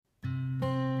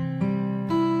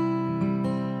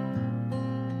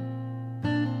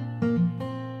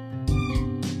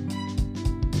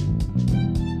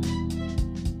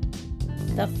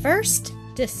The first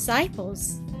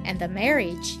disciples and the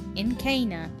marriage in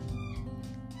Cana.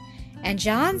 And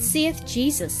John seeth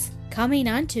Jesus coming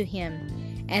unto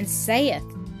him, and saith,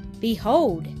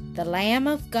 Behold, the Lamb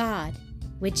of God,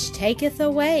 which taketh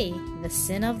away the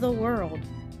sin of the world.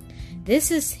 This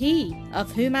is he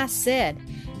of whom I said,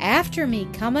 After me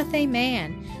cometh a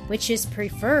man, which is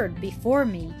preferred before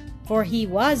me, for he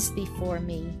was before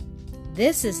me.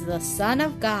 This is the Son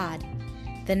of God.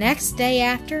 The next day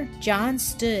after, John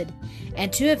stood,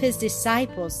 and two of his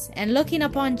disciples, and looking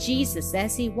upon Jesus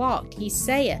as he walked, he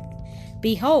saith,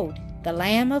 Behold, the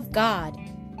Lamb of God.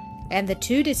 And the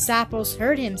two disciples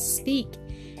heard him speak,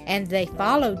 and they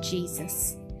followed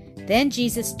Jesus. Then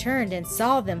Jesus turned and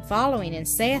saw them following, and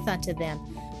saith unto them,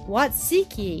 What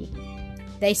seek ye?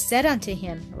 They said unto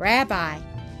him, Rabbi,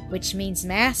 which means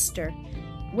Master,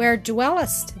 where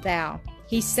dwellest thou?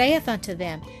 He saith unto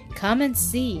them, Come and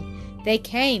see. They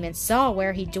came and saw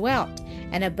where he dwelt,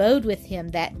 and abode with him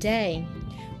that day.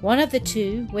 One of the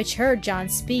two, which heard John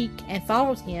speak, and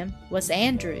followed him, was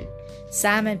Andrew,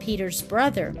 Simon Peter's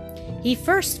brother. He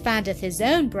first findeth his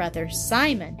own brother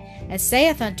Simon, and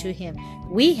saith unto him,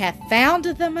 We have found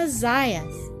the Messiah.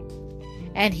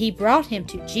 And he brought him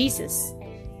to Jesus.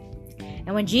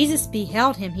 And when Jesus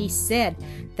beheld him, he said,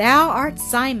 Thou art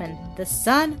Simon, the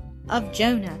son of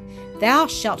Jonah. Thou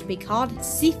shalt be called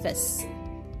Cephas.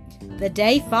 The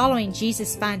day following,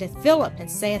 Jesus findeth Philip,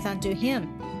 and saith unto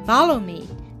him, Follow me.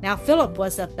 Now Philip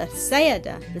was of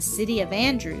Bethsaida, the city of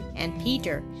Andrew and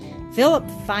Peter. Philip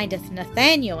findeth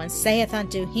Nathanael, and saith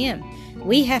unto him,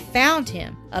 We have found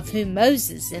him, of whom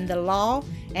Moses in the law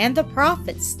and the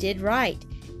prophets did write,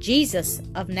 Jesus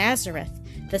of Nazareth,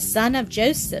 the son of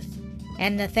Joseph.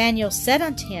 And Nathanael said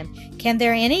unto him, Can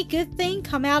there any good thing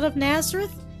come out of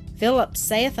Nazareth? Philip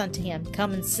saith unto him,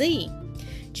 Come and see.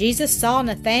 Jesus saw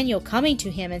Nathanael coming to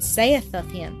him, and saith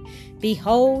of him,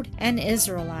 Behold, an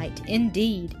Israelite,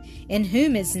 indeed, in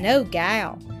whom is no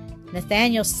guile.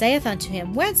 Nathanael saith unto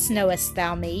him, Whence knowest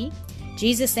thou me?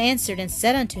 Jesus answered and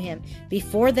said unto him,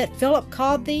 Before that Philip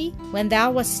called thee, when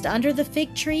thou wast under the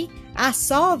fig tree, I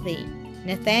saw thee.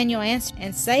 Nathanael answered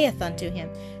and saith unto him,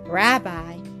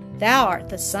 Rabbi, thou art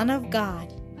the Son of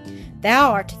God.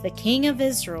 Thou art the King of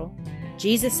Israel.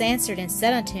 Jesus answered and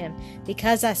said unto him,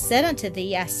 Because I said unto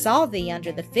thee, I saw thee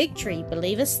under the fig tree,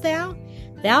 believest thou?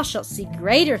 Thou shalt see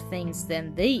greater things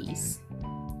than these.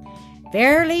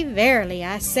 Verily, verily,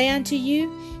 I say unto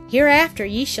you, hereafter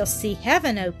ye shall see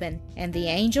heaven open, and the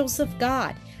angels of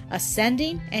God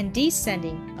ascending and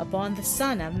descending upon the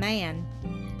Son of Man.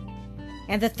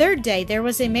 And the third day there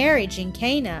was a marriage in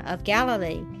Cana of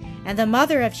Galilee, and the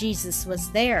mother of Jesus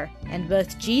was there, and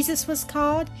both Jesus was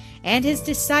called, and his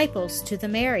disciples to the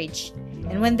marriage.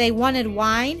 And when they wanted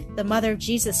wine, the mother of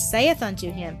Jesus saith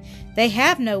unto him, They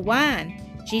have no wine.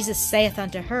 Jesus saith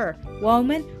unto her,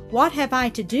 Woman, what have I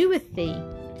to do with thee?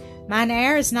 Mine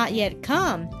hour is not yet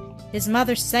come. His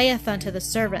mother saith unto the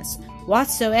servants,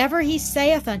 Whatsoever he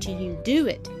saith unto you, do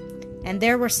it. And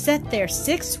there were set there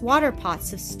 6 water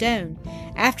pots of stone,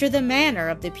 after the manner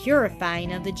of the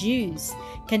purifying of the Jews,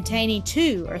 containing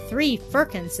 2 or 3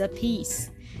 firkins apiece.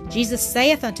 Jesus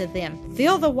saith unto them,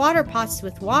 Fill the water pots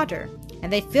with water.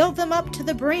 And they filled them up to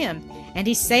the brim. And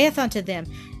he saith unto them,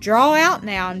 Draw out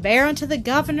now, and bear unto the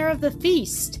governor of the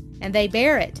feast. And they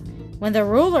bare it. When the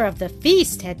ruler of the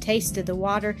feast had tasted the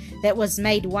water that was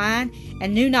made wine,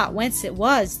 and knew not whence it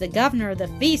was, the governor of the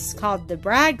feast called the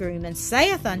bridegroom, and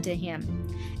saith unto him,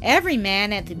 Every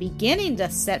man at the beginning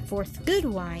doth set forth good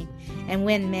wine, and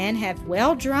when men have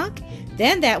well drunk,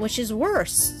 then that which is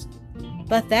worse.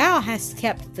 But thou hast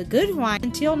kept the good wine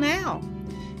until now.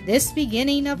 This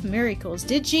beginning of miracles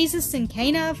did Jesus in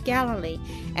Cana of Galilee,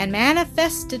 and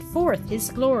manifested forth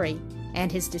his glory,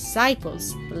 and his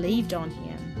disciples believed on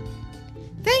him.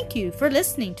 Thank you for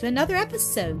listening to another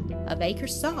episode of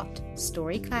AcreSoft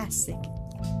Story Classic.